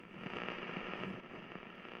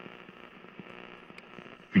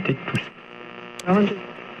discuter de tout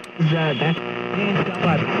ça.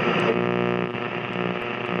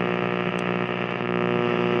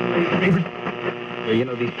 You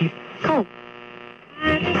know, these people. Oh.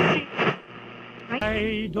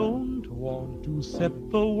 I don't want to set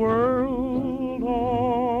the world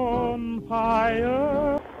on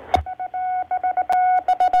fire.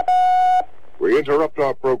 We interrupt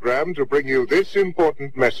our program to bring you this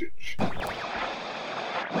important message.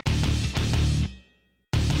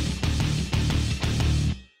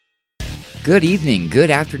 Good evening, good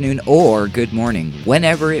afternoon, or good morning,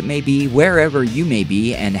 whenever it may be, wherever you may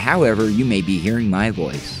be, and however you may be hearing my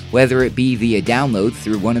voice. Whether it be via download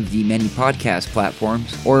through one of the many podcast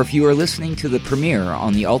platforms, or if you are listening to the premiere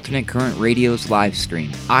on the Alternate Current Radio's live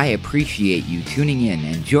stream, I appreciate you tuning in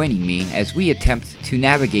and joining me as we attempt to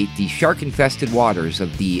navigate the shark-infested waters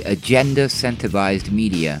of the agenda-incentivized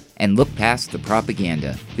media and look past the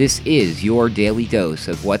propaganda. This is your daily dose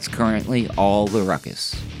of what's currently all the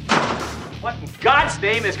ruckus. What in God's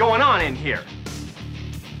name is going on in here?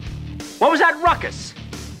 What was that ruckus?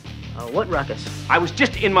 What ruckus? I was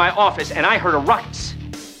just in my office and I heard a ruckus.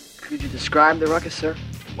 Could you describe the ruckus, sir?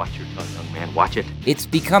 Watch your tongue, young man. Watch it. It's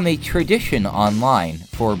become a tradition online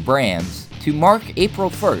for brands to mark April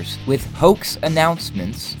 1st with hoax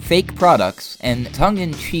announcements, fake products, and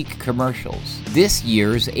tongue-in-cheek commercials. This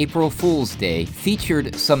year's April Fool's Day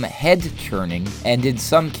featured some head-churning, and in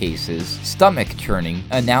some cases, stomach-churning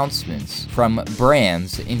announcements from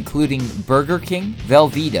brands including Burger King,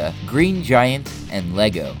 Velveeta, Green Giant, and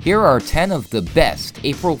Lego. Here are 10 of the best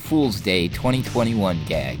April Fool's Day 2021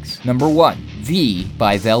 gags. Number 1. V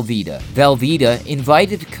by Velveeta. Velveeta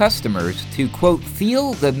invited customers to, quote,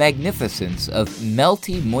 feel the magnificence of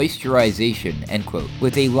melty moisturization, end quote,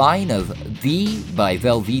 with a line of V by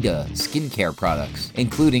Velveeta skincare products,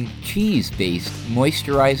 including cheese-based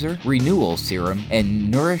moisturizer, renewal serum, and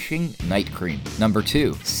nourishing night cream. Number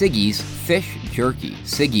 2. Siggi's Fish Jerky.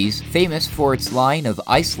 Siggi's, famous for its line of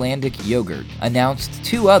Icelandic yogurt, announced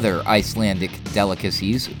 2 other Icelandic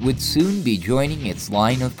delicacies would soon be joining its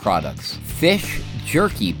line of products. Fish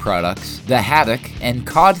jerky products, the haddock, and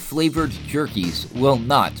cod-flavored jerkies will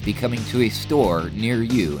not be coming to a store near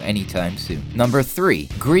you anytime soon. Number 3.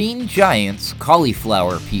 Green Giant's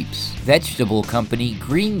Cauliflower Peeps. Vegetable company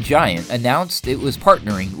Green Giant announced it was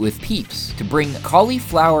partnering with Peeps to bring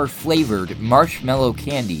cauliflower-flavored marshmallow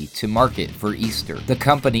candy to market for Easter. The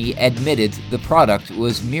company admitted the product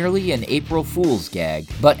was merely an April Fool's gag,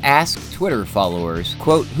 but asked Twitter followers,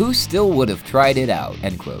 quote, who still would have tried it out,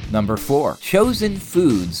 end quote. Number 4. Chosen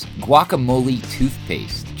Foods Guacamole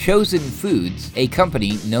Toothpaste. Chosen Foods, a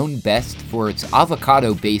company known best for its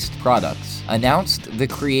avocado-based products, announced the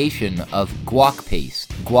creation of Guac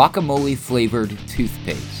Paste, guacamole-flavored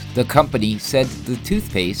toothpaste. The company said the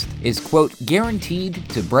toothpaste is, quote, guaranteed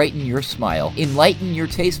to brighten your smile, enlighten your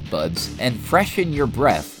taste buds, and freshen your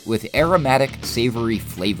breath with aromatic, savory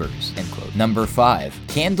flavors, end quote. Number 5.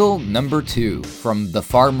 Candle number 2 from The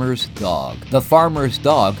Farmer's Dog. The Farmer's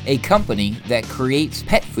Dog, a company that creates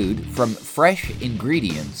pet food from fresh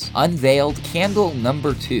ingredients, unveiled candle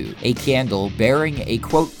number 2, a candle bearing a,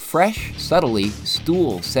 quote, fresh, subtly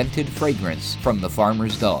stool-scented fragrance from The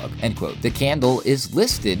Farmer's Dog, end quote. The candle is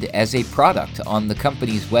listed as a product on the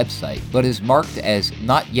company's website, but is marked as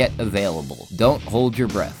not yet available. Don't hold your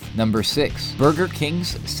breath. Number 6. Burger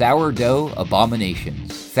King's Sourdough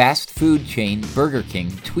Abominations. Fast food chain Burger King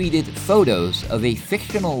tweeted photos of a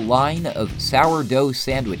fictional line of sourdough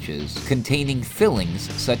sandwiches containing fillings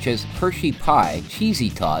such as Hershey pie, cheesy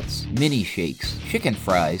tots, mini shakes, chicken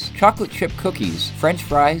fries, chocolate chip cookies, french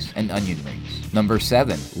fries, and onion rings. Number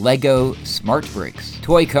 7. Lego Smart Bricks.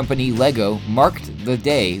 Toy company Lego marked the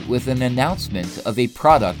day with an announcement of a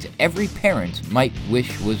product every parent might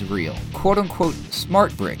wish was real. Quote-unquote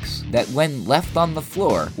smart bricks that when left on the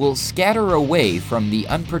floor will scatter away from the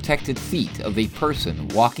unprotected feet of a person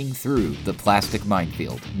walking through the plastic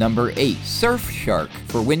minefield. Number 8. Surfshark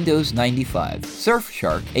for Windows 95.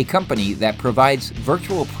 Surfshark, a company that provides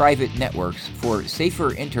virtual private networks for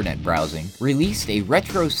safer internet browsing, released a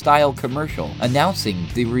retro-style commercial announcing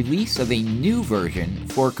the release of a new version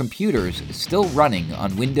for computers still running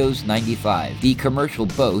on Windows 95. The commercial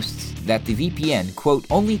boasts that the VPN, quote,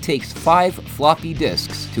 only takes 5 floppy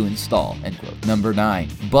disks to install, end quote. Number 9.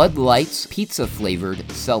 Bud Light's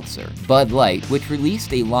pizza-flavored seltzer. Bud Light, which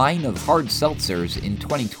released a line of hard seltzers in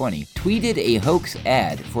 2020, tweeted a hoax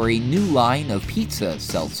ad for a new line of pizza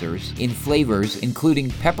seltzers in flavors including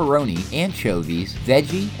pepperoni, anchovies,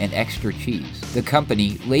 veggie, and extra cheese. The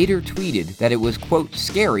company later tweeted that it was, quote,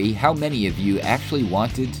 scary how many of you actually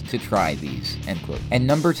wanted to try these, end quote. And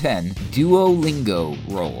number 10, Duolingo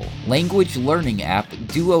roll. language learning app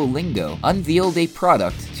Duolingo unveiled a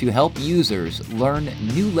product to help users learn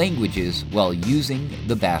new languages while using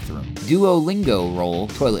the bathroom. Duolingo roll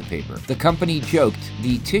toilet paper. The company joked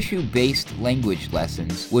the tissue-based language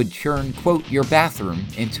lessons would turn, quote, your bathroom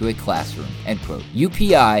into a classroom, end quote.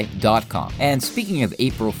 UPI.com. And speaking of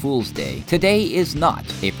April Fool's Day, today is not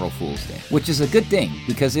April Fool's Day, which is a good thing,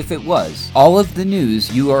 because if it was, all of the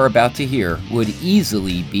news you are about to hear would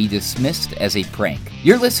easily be dismissed as a prank.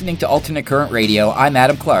 You're listening to Alternate Current Radio. I'm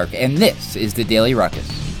Adam Clark, and this is the Daily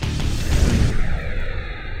Ruckus.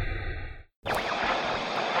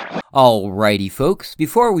 Alrighty folks,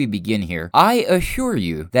 before we begin here, I assure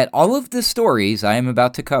you that all of the stories I am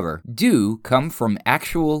about to cover do come from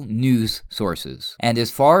actual news sources. And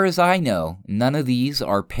as far as I know, none of these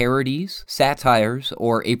are parodies, satires,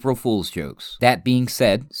 or April Fool's jokes. That being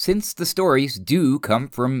said, since the stories do come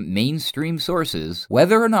from mainstream sources,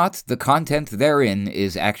 whether or not the content therein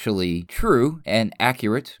is actually true and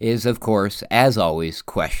accurate is, of course, as always,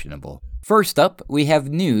 questionable. First up, we have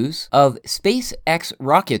news of SpaceX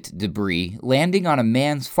rocket debris landing on a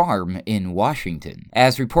man's farm in Washington.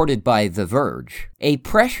 As reported by The Verge, a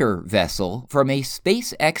pressure vessel from a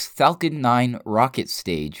SpaceX Falcon 9 rocket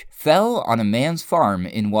stage fell on a man's farm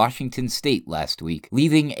in Washington state last week,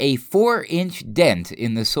 leaving a 4-inch dent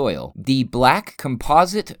in the soil. The black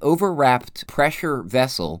composite overwrapped pressure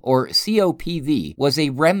vessel, or COPV, was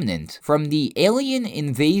a remnant from the alien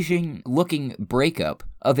invasion-looking breakup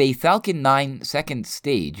of a Falcon 9 second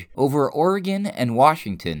stage over Oregon and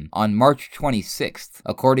Washington on March 26th,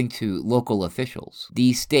 according to local officials.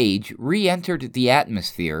 The stage re-entered the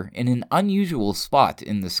atmosphere in an unusual spot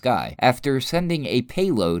in the sky after sending a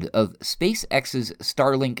payload of SpaceX's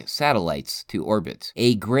Starlink satellites to orbit.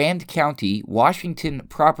 A Grand County, Washington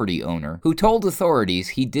property owner who told authorities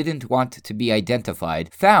he didn't want to be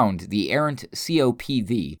identified found the errant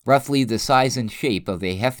COPV, roughly the size and shape of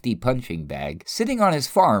a hefty punching bag, sitting on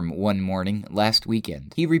his farm one morning last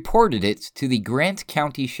weekend. He reported it to the Grant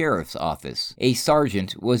County Sheriff's Office. A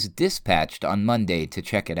sergeant was dispatched on Monday to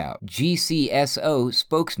check it out. GCSO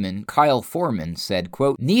spokesman Kyle Foreman said,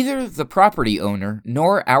 quote, neither the property owner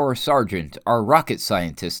nor our sergeant are rocket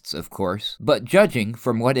scientists, of course, but judging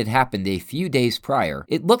from what had happened a few days prior,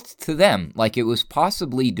 it looked to them like it was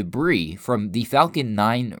possibly debris from the Falcon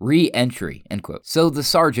 9 re-entry, end quote. So the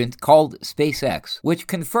sergeant called SpaceX, which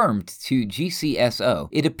confirmed to GCSO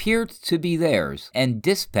it appeared to be theirs, and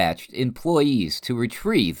dispatched employees to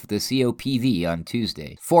retrieve the COPV on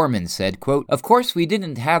Tuesday. Foreman said, quote, of course we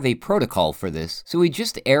didn't have a protocol for this, so we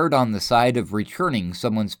just erred on the side of returning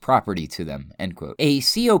someone's property to them, end quote. A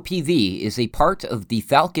COPV is a part of the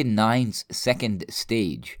Falcon 9's second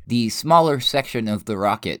stage, the smaller section of the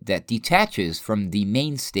rocket that detaches from the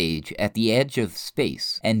main stage at the edge of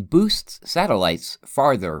space and boosts satellites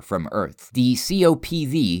farther from Earth. The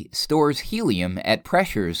COPV stores helium at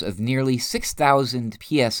pressures of nearly 6,000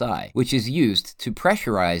 psi, which is used to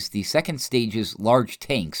pressurize the second stage's large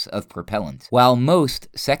tanks of propellant. While most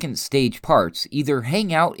second stage parts either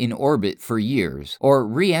hang out in orbit for years or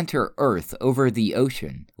re-enter Earth over the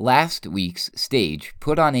ocean, last week's stage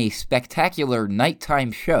put on a spectacular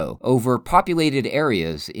nighttime show over populated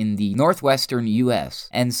areas in the northwestern US,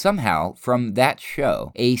 and somehow from that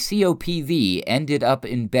show, a COPV ended up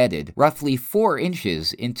embedded roughly 4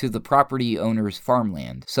 inches into the property owner's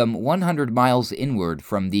farmland, some 100 miles inward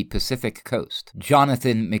from the Pacific coast.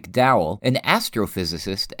 Jonathan McDowell, an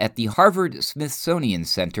astrophysicist at the Harvard-Smithsonian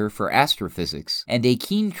Center for Astrophysics and a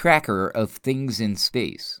keen tracker of things in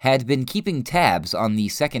space, had been keeping tabs on the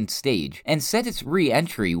second stage and said its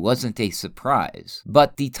re-entry wasn't a surprise,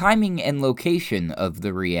 but the timing and location of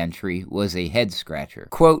the re-entry was a head-scratcher.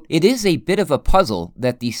 Quote, it is a bit of a puzzle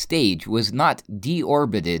that the stage was not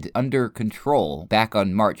deorbited under control back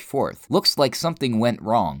on March 4th. Looks like something went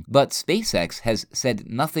wrong, but SpaceX has said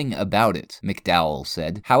nothing about it, McDowell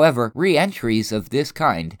said. However, re-entries of this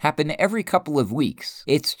kind happen every couple of weeks.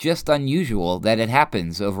 It's just unusual that it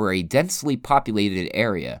happens over a densely populated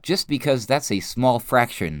area, just because that's a small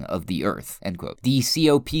fraction of the Earth, end quote. The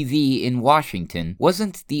COPV in Washington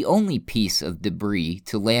wasn't the only piece of debris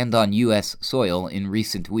to land on U.S. soil in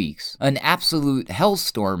recent weeks. An absolute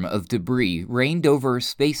hellstorm of debris rained over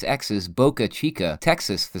SpaceX's Boca Chica,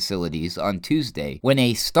 Texas facilities on Tuesday, Tuesday when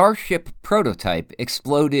a Starship prototype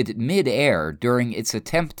exploded mid-air during its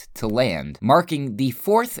attempt to land, marking the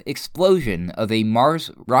fourth explosion of a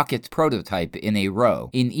Mars rocket prototype in a row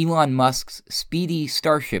in Elon Musk's Speedy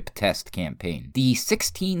Starship test campaign. The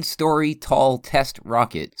 16-story tall test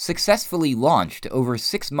rocket successfully launched over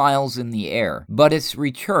 6 miles in the air, but its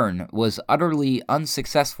return was utterly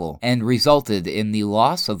unsuccessful and resulted in the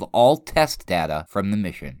loss of all test data from the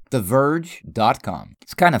mission. TheVerge.com.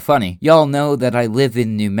 It's kind of funny. Y'all know that I live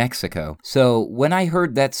in New Mexico, so when I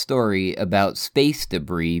heard that story about space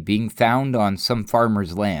debris being found on some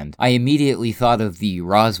farmer's land, I immediately thought of the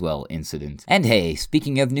Roswell incident. And hey,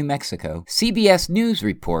 speaking of New Mexico, CBS News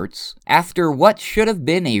reports, after what should have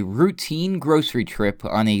been a routine grocery trip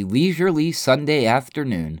on a leisurely Sunday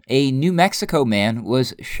afternoon, a New Mexico man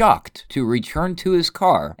was shocked to return to his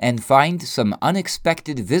car and find some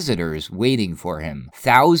unexpected visitors waiting for him.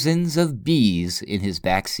 Thousands of bees in his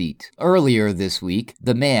back seat. Earlier this week,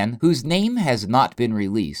 the man, whose name has not been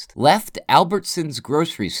released, left Albertsons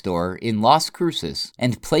grocery store in Las Cruces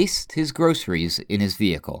and placed his groceries in his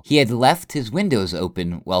vehicle. He had left his windows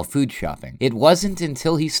open while food shopping. It wasn't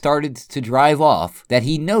until he started to drive off that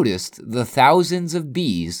he noticed the thousands of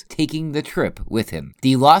bees taking the trip with him.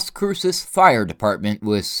 The Las Cruces Fire Department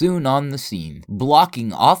was soon on the scene,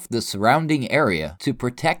 blocking off the surrounding area to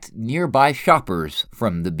protect nearby shoppers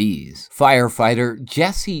from the bees. Firefighter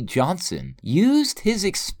Jesse Johnson used his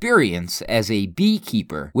experience as a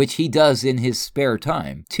beekeeper, which he does in his spare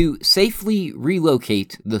time, to safely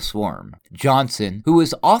relocate the swarm. Johnson, who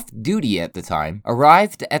was off duty at the time,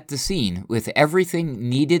 arrived at the scene with everything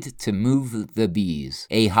needed to move the bees: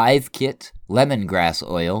 a hive kit, lemongrass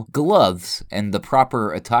oil, gloves, and the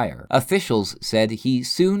proper attire. Officials said he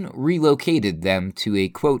soon relocated them to a,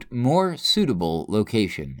 quote, more suitable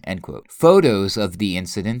location, end quote. Photos of the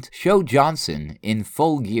incident show Johnson in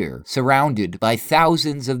full gear, surrounded by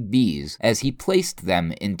thousands of bees as he placed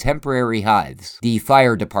them in temporary hives. The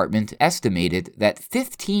fire department estimated that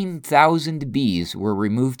 15,000 bees were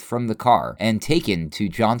removed from the car and taken to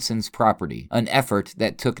Johnson's property, an effort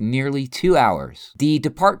that took nearly 2 hours. The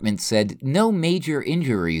department said no major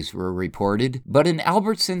injuries were reported, but an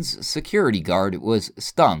Albertsons security guard was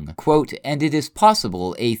stung, quote, and it is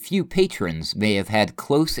possible a few patrons may have had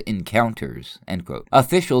close encounters, end quote.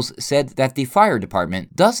 Officials said that the fire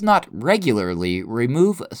department does not regularly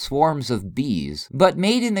remove swarms of bees, but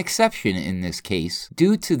made an exception in this case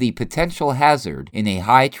due to the potential hazard in a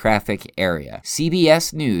high-traffic area.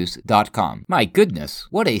 CBSNews.com. My goodness,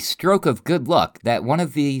 what a stroke of good luck that one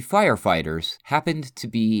of the firefighters happened to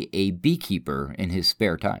be a beekeeper in his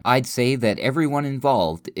spare time. I'd say that everyone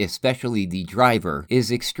involved, especially the driver, is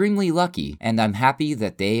extremely lucky, and I'm happy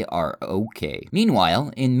that they are okay.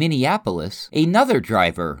 Meanwhile, in Minneapolis, another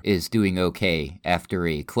driver is doing okay after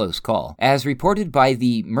a close call. As reported by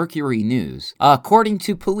the Mercury News, according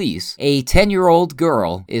to police, a 10-year-old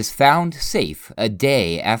girl is found safe a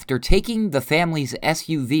day after taking the family's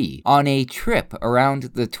SUV on a trip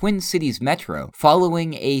around the Twin Cities metro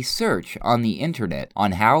following a search on the internet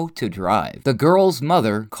on how to drive. The girl's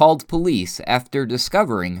mother called police after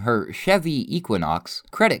discovering her Chevy Equinox,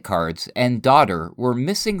 credit cards, and daughter were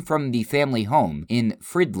missing from the family home in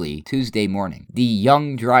Fridley Tuesday morning. The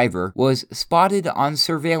young driver was spotted on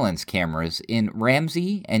surveillance cameras in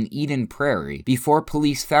Ramsey and Eden Prairie before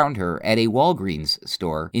police found her at a Walgreens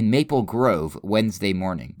store in Maple Grove Wednesday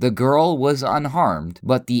morning. The girl was unharmed,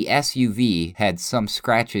 but the SUV had some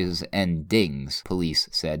scratches and dings, police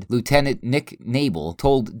said. Lieutenant Nick Nabel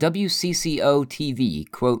told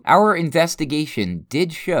WCCO-TV, quote, our investigation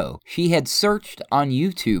did show she had searched on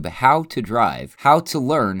YouTube how to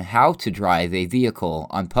learn how to drive a vehicle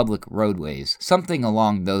on public roadways, something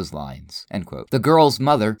along those lines, end quote. The girl's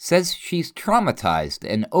mother says she's traumatized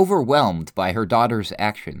and overwhelmed by her daughter's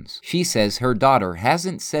actions. She says her daughter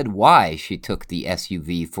hasn't said why she took the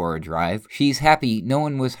SUV for a drive. She's happy no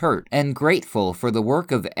one was hurt and grateful for the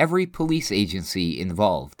work of every police agency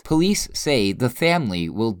involved. Police say the family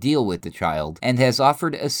will deal with the child and has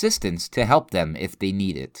offered assistance to help them if they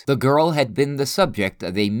need it. The girl had been the subject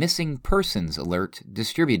of a missing persons alert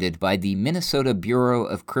distributed by the Minnesota Bureau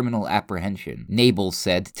of Criminal Apprehension. Nabel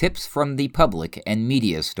said tips from the public and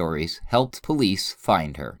media stories helped police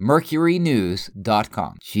find her.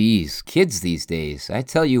 MercuryNews.com. Jeez, kids these days, I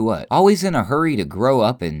tell you what, always in a hurry to grow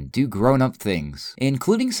up and do grown-up things,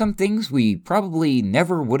 including some things we probably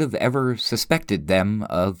never would have ever suspected them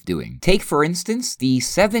of doing. Take, for instance, the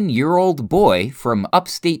 7-year-old boy from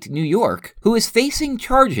upstate New York who is facing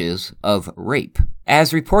charges of rape.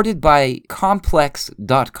 As reported by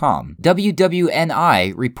Complex.com,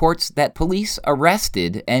 WWNI reports that police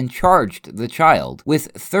arrested and charged the child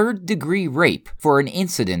with third-degree rape for an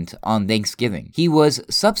incident on Thanksgiving. He was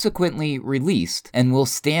subsequently released and will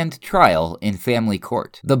stand trial in family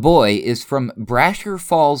court. The boy is from Brasher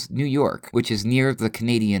Falls, New York, which is near the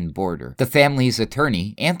Canadian border. The family's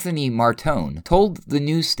attorney, Anthony Martone, told the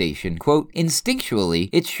news station, quote, "Instinctually,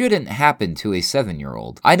 it shouldn't happen to a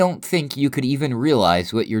 7-year-old. I don't think you could even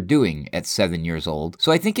realize what you're doing at 7 years old,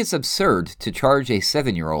 so I think it's absurd to charge a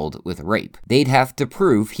 7-year-old with rape. They'd have to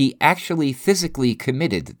prove he actually physically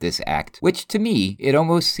committed this act, which to me, it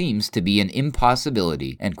almost seems to be an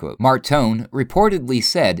impossibility," end quote. Martone reportedly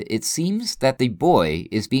said it seems that the boy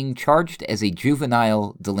is being charged as a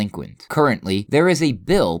juvenile delinquent. Currently, there is a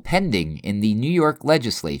bill pending in the New York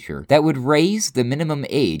legislature that would raise the minimum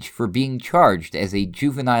age for being charged as a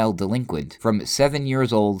juvenile delinquent from 7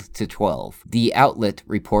 years old to 12. The outlet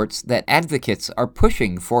reports that advocates are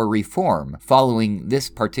pushing for reform following this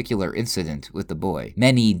particular incident with the boy.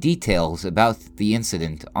 Many details about the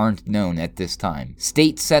incident aren't known at this time.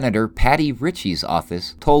 State Senator Patty Ritchie's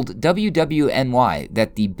office told WWNY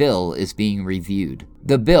that the bill is being reviewed.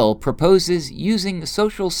 The bill proposes using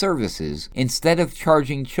social services instead of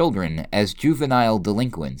charging children as juvenile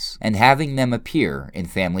delinquents and having them appear in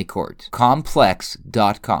family court.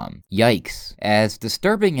 Complex.com. Yikes. As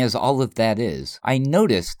disturbing as all of that is, I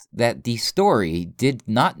noticed that the story did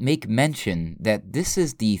not make mention that this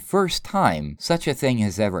is the first time such a thing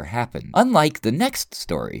has ever happened. Unlike the next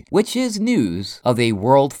story, which is news of a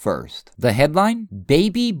world first. The headline,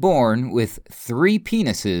 "Baby born with 3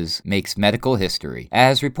 penises makes medical history."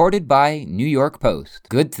 As reported by New York Post.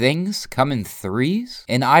 Good things come in threes?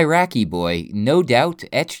 An Iraqi boy no doubt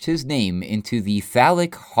etched his name into the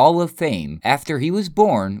Phallic Hall of Fame after he was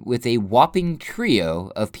born with a whopping trio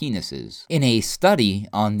of penises. In a study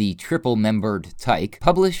on the triple-membered tyke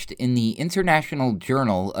published in the International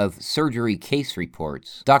Journal of Surgery Case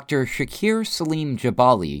Reports, Dr. Shakir Salim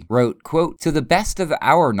Jabali wrote, quote, "To the best of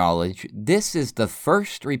our knowledge, this is the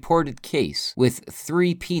first reported case with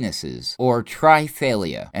 3 penises, or triphalia,"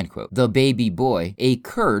 end quote. The baby boy, a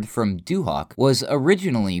Kurd from Duhok, was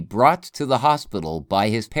originally brought to the hospital by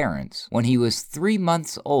his parents when he was 3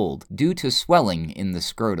 months old due to swelling in the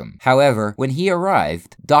scrotum. However, when he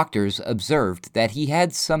arrived, doctors observed that he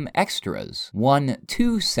had some extras, one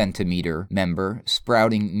 2-centimeter member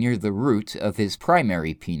sprouting near the root of his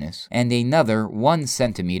primary penis, and another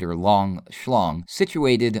 1-centimeter long schlong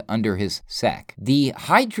situated under his sac. The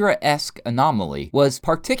Hydra-esque anomaly was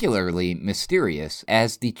particularly mysterious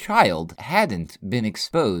as the child hadn't been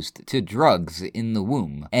exposed to drugs in the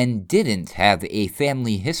womb and didn't have a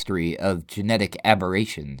family history of genetic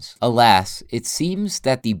aberrations. Alas, it seems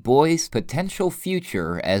that the boy's potential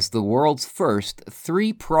future as the world's first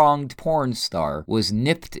 3-pronged porn star was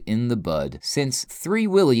nipped in the bud. Since 3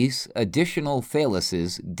 willies, additional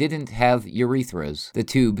phalluses, didn't have urethras, the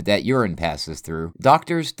tube that urine passes through,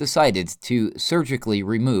 doctors decided to surgically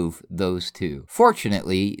remove those 2.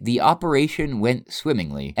 Fortunately, the operation went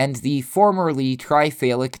swimmingly, and the formerly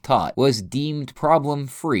triphalic tot was deemed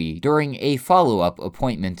problem-free during a follow-up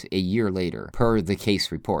appointment a year later, per the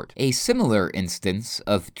case report. A similar instance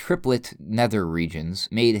of triplet nether regions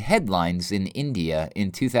made headlines in India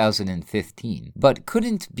in 2015, but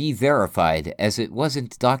couldn't be verified as it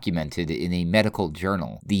wasn't documented in a medical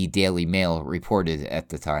journal, the Daily Mail reported at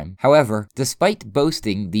the time. However, despite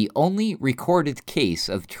boasting the only recorded case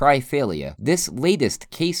of triphalia, this latest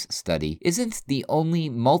case study isn't the only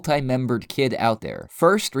multi-membered kid out there.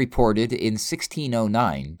 First reported in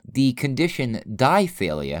 1609, the condition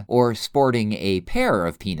diphalia, or sporting a pair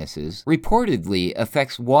of penises, reportedly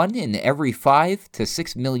affects 1 in every 5 to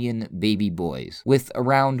 6 million baby boys, with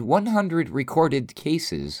around 100 recorded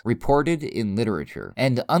cases reported in literature.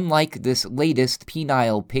 And unlike this latest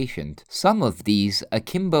penile patient, some of these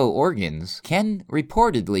akimbo organs can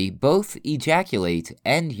reportedly both ejaculate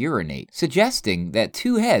and urinate, suggesting that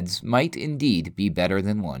 2 heads might indeed be better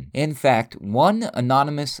than 1. In fact, one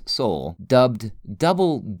anonymous soul, dubbed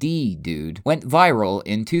Double D Dude, went viral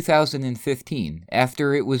in 2015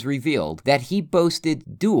 after it was revealed that he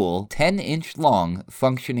boasted dual 10-inch long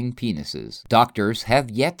functioning penises. Doctors have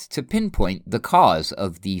yet to pinpoint the cause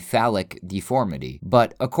of the phallic deformity,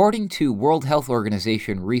 but according to World Health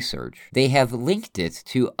Organization research, they have linked it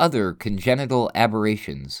to other congenital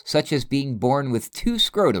aberrations, such as being born with 2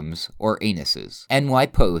 scrotums or anuses.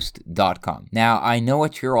 NYPost.com. Now, I know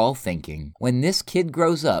what you're all thinking. When this kid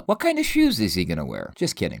grows up, what kind of shoes is he gonna wear?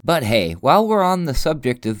 Just kidding. But hey, while we're on the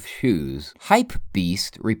subject of shoes,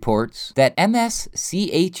 Hypebeast reports that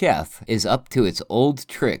MSCHF is up to its old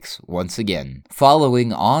tricks once again,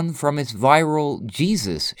 following on from its viral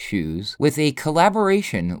Jesus shoes with a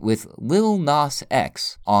collaboration with Lil Nas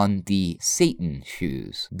X on the Satan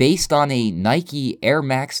shoes. Based on a Nike Air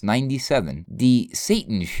Max 97, the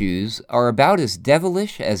Satan shoes are about as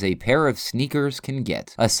devilish as a pair of sneakers can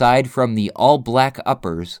get. Aside from the all-black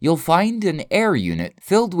uppers, you'll find an air unit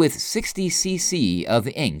filled with 60cc of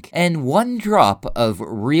ink and 1 drop of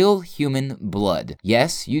real human blood.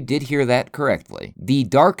 Yes, you did hear that correctly. The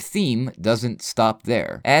dark theme doesn't stop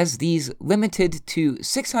there, as these limited to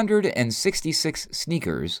 666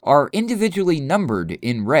 sneakers are individually numbered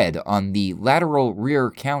in red on the lateral rear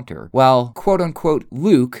counter, while quote-unquote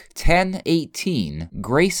Luke 10:18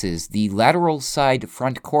 graces the lateral side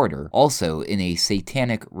front quarter, also in a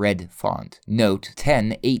satanic red font. Note,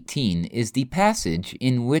 10:18 is the passage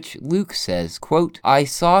in which Luke says, quote, "I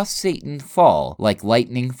saw Satan fall like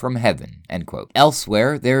lightning from heaven," end quote.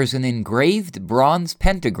 Elsewhere, there's an engraved bronze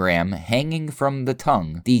pentagram hanging from the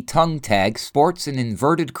tongue. The tongue tag sports an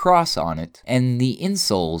inverted cross on it, and the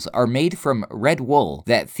insoles are made from red wool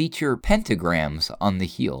that feature pentagrams on the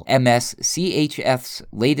heel. MSCHF's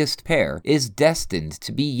latest pair is destined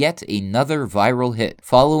to be yet another viral hit,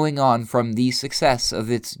 following on from the success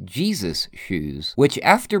of its Jesus shoes, which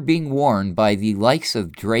after being worn by the likes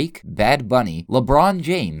of Drake, Bad Bunny, LeBron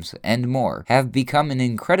James, and more, have become an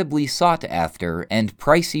incredibly sought after and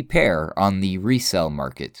pricey pair on the resale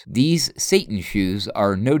market. These Satan shoes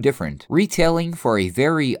are no different, retailing for a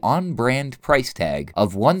very on-brand price tag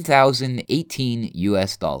of $1,018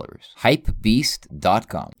 US.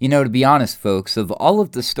 Hypebeast.com. You know, to be honest, folks, of all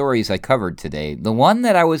of the stories I covered today, the one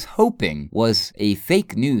that I was hoping was a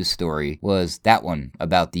fake news story was that one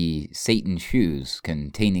about the Satan shoes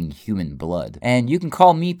containing human blood. And you can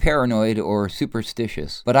call me paranoid or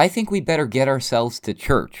superstitious, but I think we better get ourselves to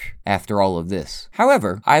church after all of this.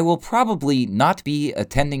 However, I will probably not be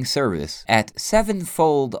attending service at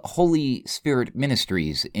Sevenfold Holy Spirit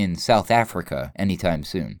Ministries in South Africa anytime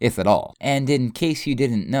soon, if at all. And in case you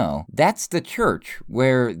didn't know, that's the church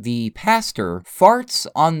where the pastor farts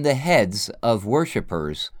on the heads of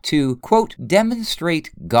worshipers to, quote,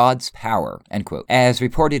 demonstrate God's power, end quote, as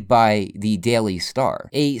reported by the Daily Star.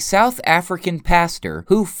 A South African pastor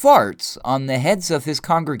who farts on the heads of his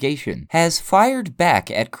congregation has fired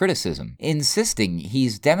back at criticism, insisting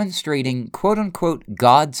he's demonstrating, quote-unquote,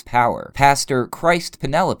 God's power. Pastor Christ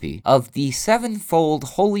Penelope of the Sevenfold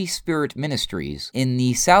Holy Spirit Ministries in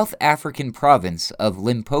the South African province of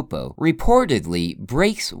Limpopo reportedly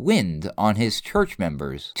breaks wind on his church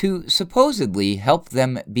members to supposedly help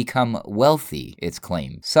them become wealthy, it's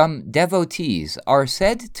claimed. Some devotees are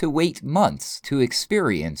said to wait months to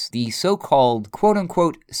experience the so-called,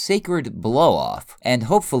 quote-unquote, sacred blow-off and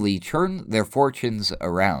hopefully turn their fortunes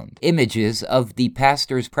around. Images of the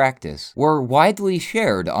pastor's practice were widely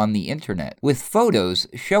shared on the internet, with photos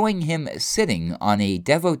showing him sitting on a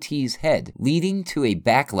devotee's head, leading to a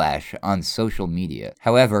backlash on social media.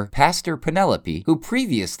 However, Pastor Penelope, who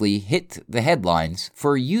previously hit the headlines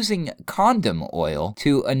for using condom oil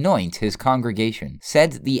to anoint his congregation,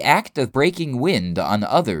 said the act of breaking wind on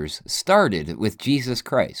others started with Jesus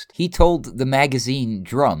Christ. He told the magazine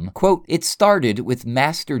Drum, quote, "It started with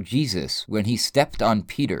Master Jesus when he stepped on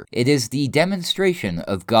Peter. It is the demonstration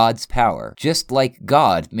of God's power. Just like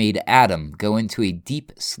God made Adam go into a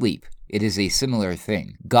deep sleep, it is a similar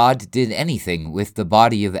thing. God did anything with the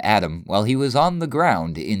body of Adam while he was on the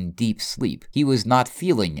ground in deep sleep. He was not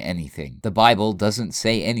feeling anything. The Bible doesn't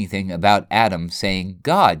say anything about Adam saying,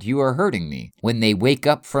 'God, you are hurting me.' When they wake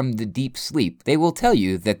up from the deep sleep, they will tell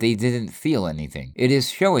you that they didn't feel anything. It is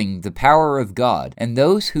showing the power of God, and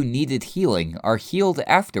those who needed healing are healed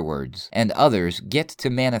afterwards, and others get to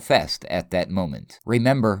manifest at that moment.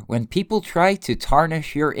 Remember, when people try to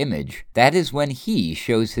tarnish your image, that is when he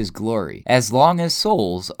shows his glory. As long as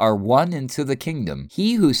souls are won into the kingdom,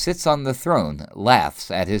 he who sits on the throne laughs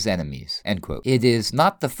at his enemies." End quote. It is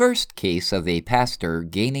not the first case of a pastor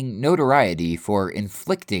gaining notoriety for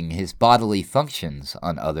inflicting his bodily functions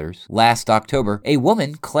on others. Last October, a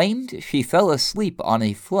woman claimed she fell asleep on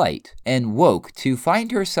a flight and woke to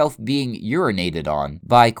find herself being urinated on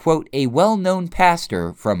by, quote, a well-known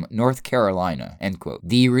pastor from North Carolina, end quote.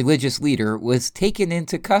 The religious leader was taken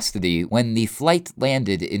into custody when the flight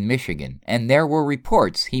landed in Michigan, Michigan, and there were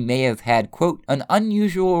reports he may have had, quote, an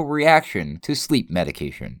unusual reaction to sleep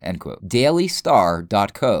medication, end quote.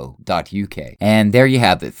 dailystar.co.uk. And there you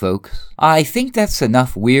have it, folks. I think that's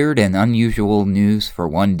enough weird and unusual news for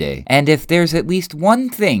one day. And if there's at least one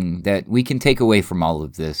thing that we can take away from all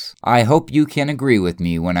of this, I hope you can agree with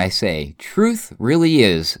me when I say truth really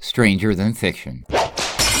is stranger than fiction.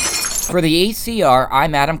 For the ACR,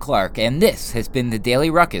 I'm Adam Clark, and this has been the Daily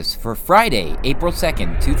Ruckus for Friday, April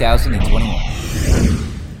 2nd, 2021.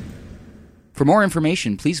 For more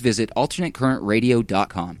information, please visit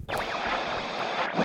alternatecurrentradio.com.